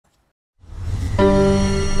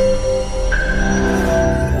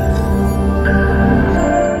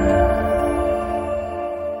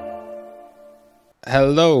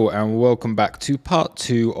Hello and welcome back to part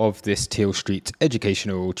 2 of this Tealstreet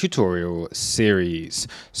educational tutorial series.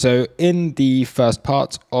 So in the first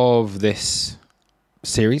part of this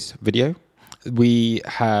series video, we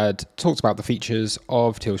had talked about the features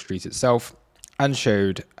of Tealstreet itself and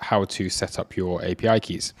showed how to set up your API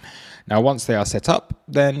keys. Now once they are set up,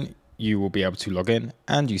 then you will be able to log in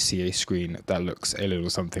and you see a screen that looks a little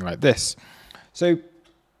something like this. So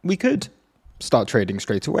we could start trading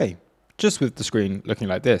straight away, just with the screen looking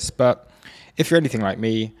like this. But if you're anything like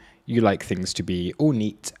me, you like things to be all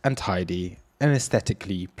neat and tidy and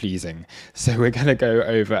aesthetically pleasing. So we're going to go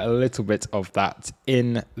over a little bit of that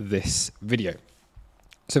in this video.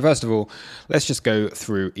 So first of all, let's just go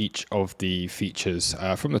through each of the features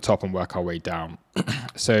from the top and work our way down.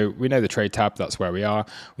 So we know the trade tab, that's where we are.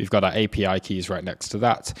 We've got our API keys right next to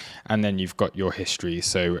that. And then you've got your history.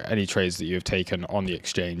 So any trades that you've taken on the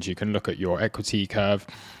exchange, you can look at your equity curve,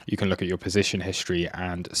 you can look at your position history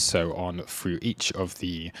and so on through each of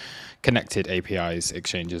the connected APIs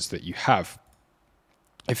exchanges that you have.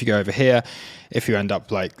 If you go over here, if you end up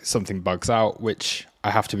like something bugs out, which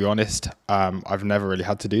I have to be honest, I've never really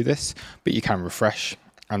had to do this, but you can refresh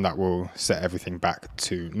and that will set everything back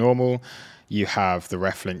to normal. You have the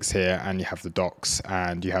ref links here and you have the docs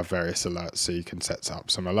and you have various alerts, so you can set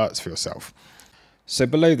up some alerts for yourself. So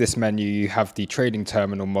below this menu, you have the trading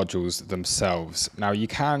terminal modules themselves. Now you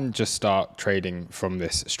can just start trading from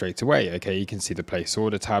this straight away. Okay, you can see the place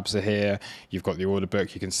order tabs are here. You've got the order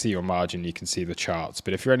book. You can see your margin. You can see the charts.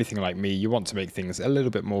 But if you're anything like me, you want to make things a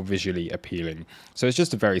little bit more visually appealing. So it's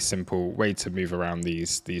just a very simple way to move around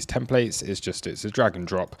these templates. It's a drag and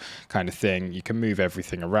drop kind of thing. You can move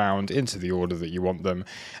everything around into the order that you want them.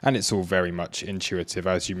 And it's all very much intuitive.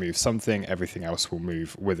 As you move something, everything else will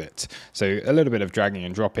move with it. So a little bit of dragging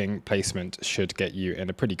and dropping placement should get you in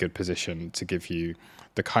a pretty good position to give you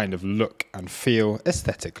the kind of look and feel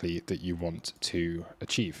aesthetically that you want to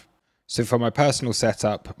achieve. So for my personal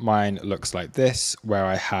setup, mine looks like this, where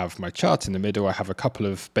I have my chart in the middle. I have a couple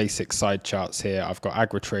of basic side charts here. I've got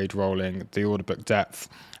agri-trade rolling, the order book depth,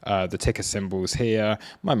 the ticker symbols here,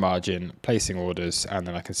 my margin, placing orders, and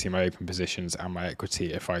then I can see my open positions and my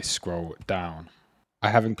equity if I scroll down. I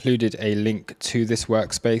have included a link to this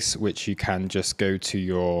workspace, which you can just go to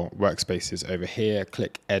your workspaces over here,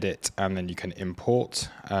 click edit, and then you can import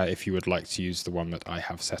if you would like to use the one that I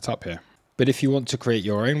have set up here. But if you want to create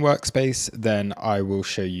your own workspace, then I will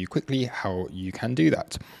show you quickly how you can do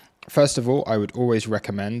that. First of all, I would always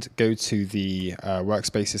recommend go to the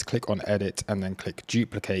workspaces, click on edit and then click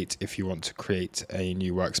duplicate if you want to create a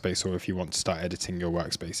new workspace or if you want to start editing your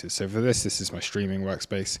workspaces. So for this is my streaming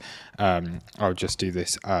workspace. I'll just do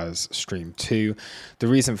this as stream 2. The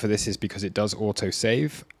reason for this is because it does auto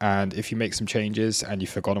save, and if you make some changes and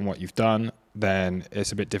you've forgotten what you've done, then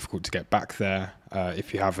it's a bit difficult to get back there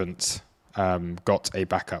if you haven't got a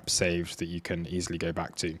backup saved that you can easily go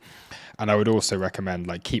back to. And I would also recommend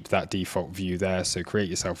keep that default view there, so create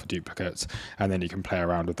yourself a duplicate and then you can play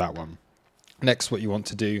around with that one. Next, what you want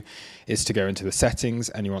to do is to go into the settings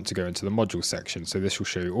and you want to go into the module section. So this will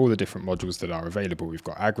show you all the different modules that are available. We've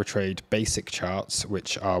got agri-trade basic charts,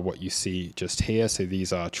 which are what you see just here. So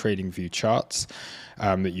these are trading view charts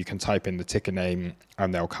that you can type in the ticker name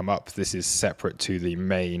and they'll come up. This is separate to the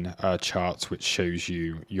main chart, which shows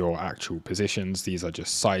you your actual positions. These are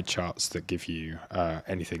just side charts that give you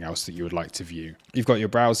anything else that you would like to view. You've got your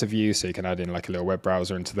browser view, so you can add in like a little web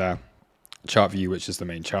browser into there. Chart view, which is the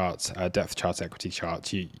main chart, depth chart, equity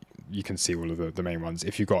chart, you can see all of the main ones.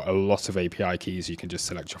 If you've got a lot of API keys, you can just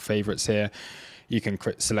select your favorites here. You can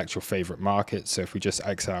select your favorite markets. So if we just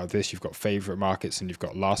exit out of this, you've got favorite markets and you've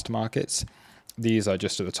got last markets. These are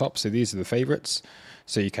just at the top, so these are the favorites.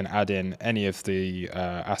 So you can add in any of the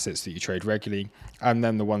assets that you trade regularly, and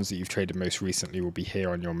then the ones that you've traded most recently will be here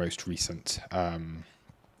on your most recent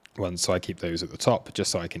ones. So I keep those at the top just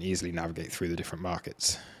so I can easily navigate through the different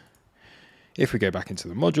markets. If we go back into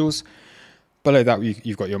the modules, below that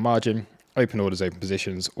you've got your margin, open orders, open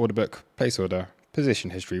positions, order book, place order, position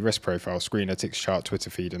history, risk profile, screener, ticks chart, Twitter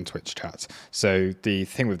feed, and Twitch chat. So the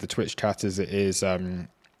thing with the Twitch chat is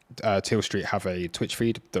Tealstreet have a Twitch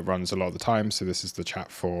feed that runs a lot of the time. So this is the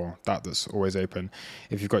chat for that that's always open.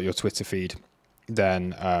 If you've got your Twitter feed,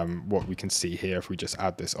 then what we can see here, if we just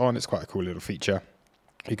add this on, it's quite a cool little feature.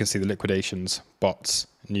 You can see the liquidations, bots,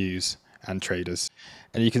 news, and traders.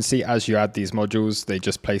 And you can see as you add these modules, they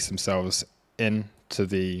just place themselves into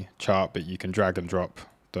the chart, but you can drag and drop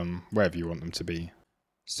them wherever you want them to be.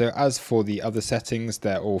 So as for the other settings,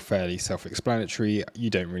 they're all fairly self-explanatory. You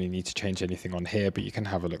don't really need to change anything on here, but you can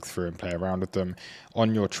have a look through and play around with them.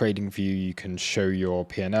 On your trading view, you can show your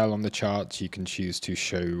P&L on the chart. You can choose to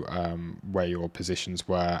show where your positions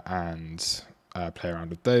were and play around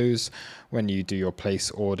with those. When you do your place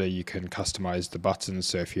order, you can customize the buttons.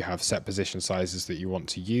 So if you have set position sizes that you want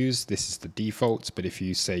to use, this is the default. But if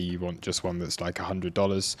you say you want just one that's like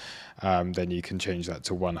 $100, then you can change that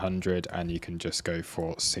to 100, and you can just go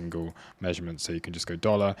for single measurements. So you can just go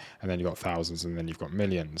dollar, and then you've got thousands, and then you've got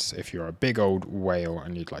millions. If you're a big old whale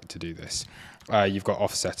and you'd like to do this, you've got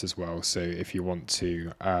offset as well. So if you want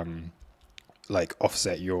to like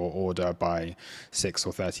offset your order by 6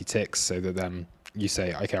 or 30 ticks, so that then you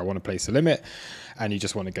say, okay, I want to place a limit, and you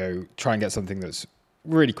just want to go try and get something that's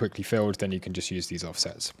really quickly filled, then you can just use these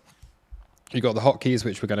offsets. You've got the hotkeys,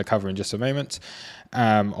 which we're going to cover in just a moment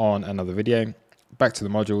on another video. Back to the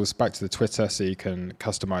modules, back to the Twitter, so you can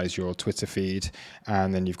customize your Twitter feed,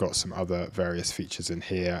 and then you've got some other various features in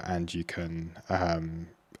here, and you can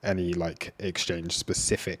any like exchange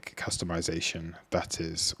specific customization that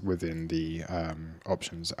is within the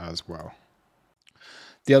options as well.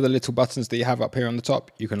 The other little buttons that you have up here on the top,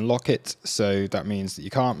 you can lock it, so that means that you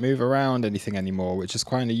can't move around anything anymore, which is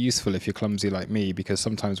kind of useful if you're clumsy like me, because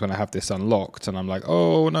sometimes when I have this unlocked and I'm like,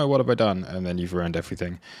 oh no, what have I done? And then you've ruined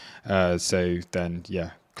everything. So then,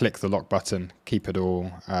 yeah, click the lock button, keep it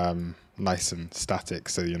all nice and static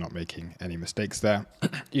so you're not making any mistakes there.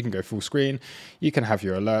 You can go full screen, you can have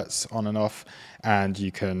your alerts on and off, and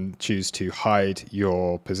you can choose to hide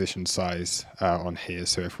your position size on here.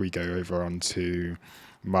 So if we go over onto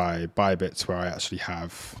my Bybits, where I actually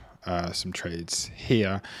have some trades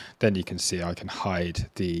here, then you can see I can hide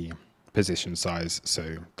the position size,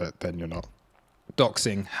 so that then you're not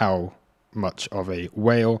doxing how much of a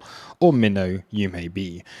whale or minnow you may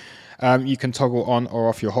be. You can toggle on or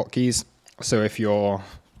off your hotkeys. So if you're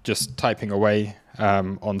just typing away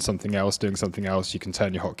on something else, doing something else, you can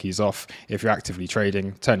turn your hotkeys off. If you're actively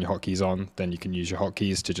trading, turn your hotkeys on, then you can use your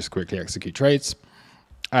hotkeys to just quickly execute trades.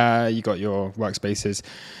 You got your workspaces,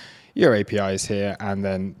 your APIs here, and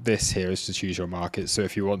then this here is to choose your market. So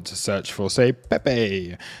if you want to search for, say,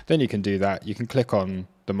 Pepe, then you can do that. You can click on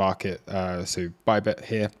the market, so Bybit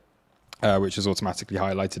here, which is automatically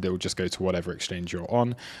highlighted. It will just go to whatever exchange you're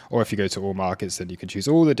on. Or if you go to all markets, then you can choose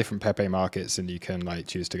all the different Pepe markets, and you can like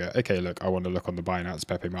choose to go, okay, look, I want to look on the Binance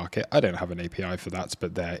Pepe market. I don't have an API for that,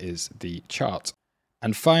 but there is the chart.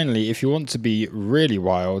 And finally, if you want to be really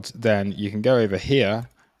wild, then you can go over here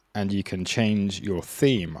and you can change your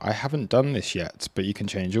theme. I haven't done this yet, but you can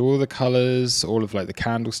change all the colors, all of like the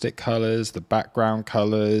candlestick colors, the background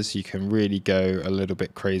colors. You can really go a little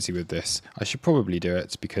bit crazy with this. I should probably do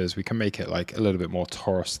it because we can make it like a little bit more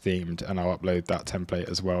Taurus themed, and I'll upload that template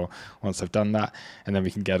as well once I've done that. And then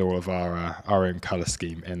we can get all of our own color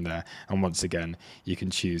scheme in there. And once again, you can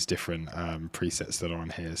choose different presets that are on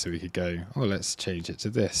here. So we could go, oh, let's change it to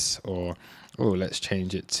this, or oh, let's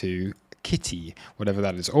change it to Kitty, whatever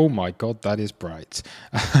that is. Oh my god, that is bright.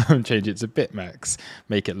 Change it to Bitmex,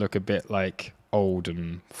 make it look a bit like old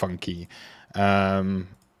and funky. Yeah,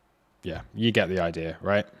 you get the idea,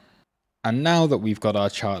 right? And now that we've got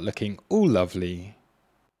our chart looking all lovely,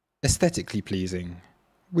 aesthetically pleasing,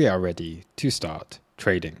 we are ready to start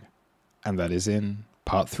trading. And that is in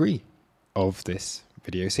part 3 of this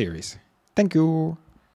video series. Thank you.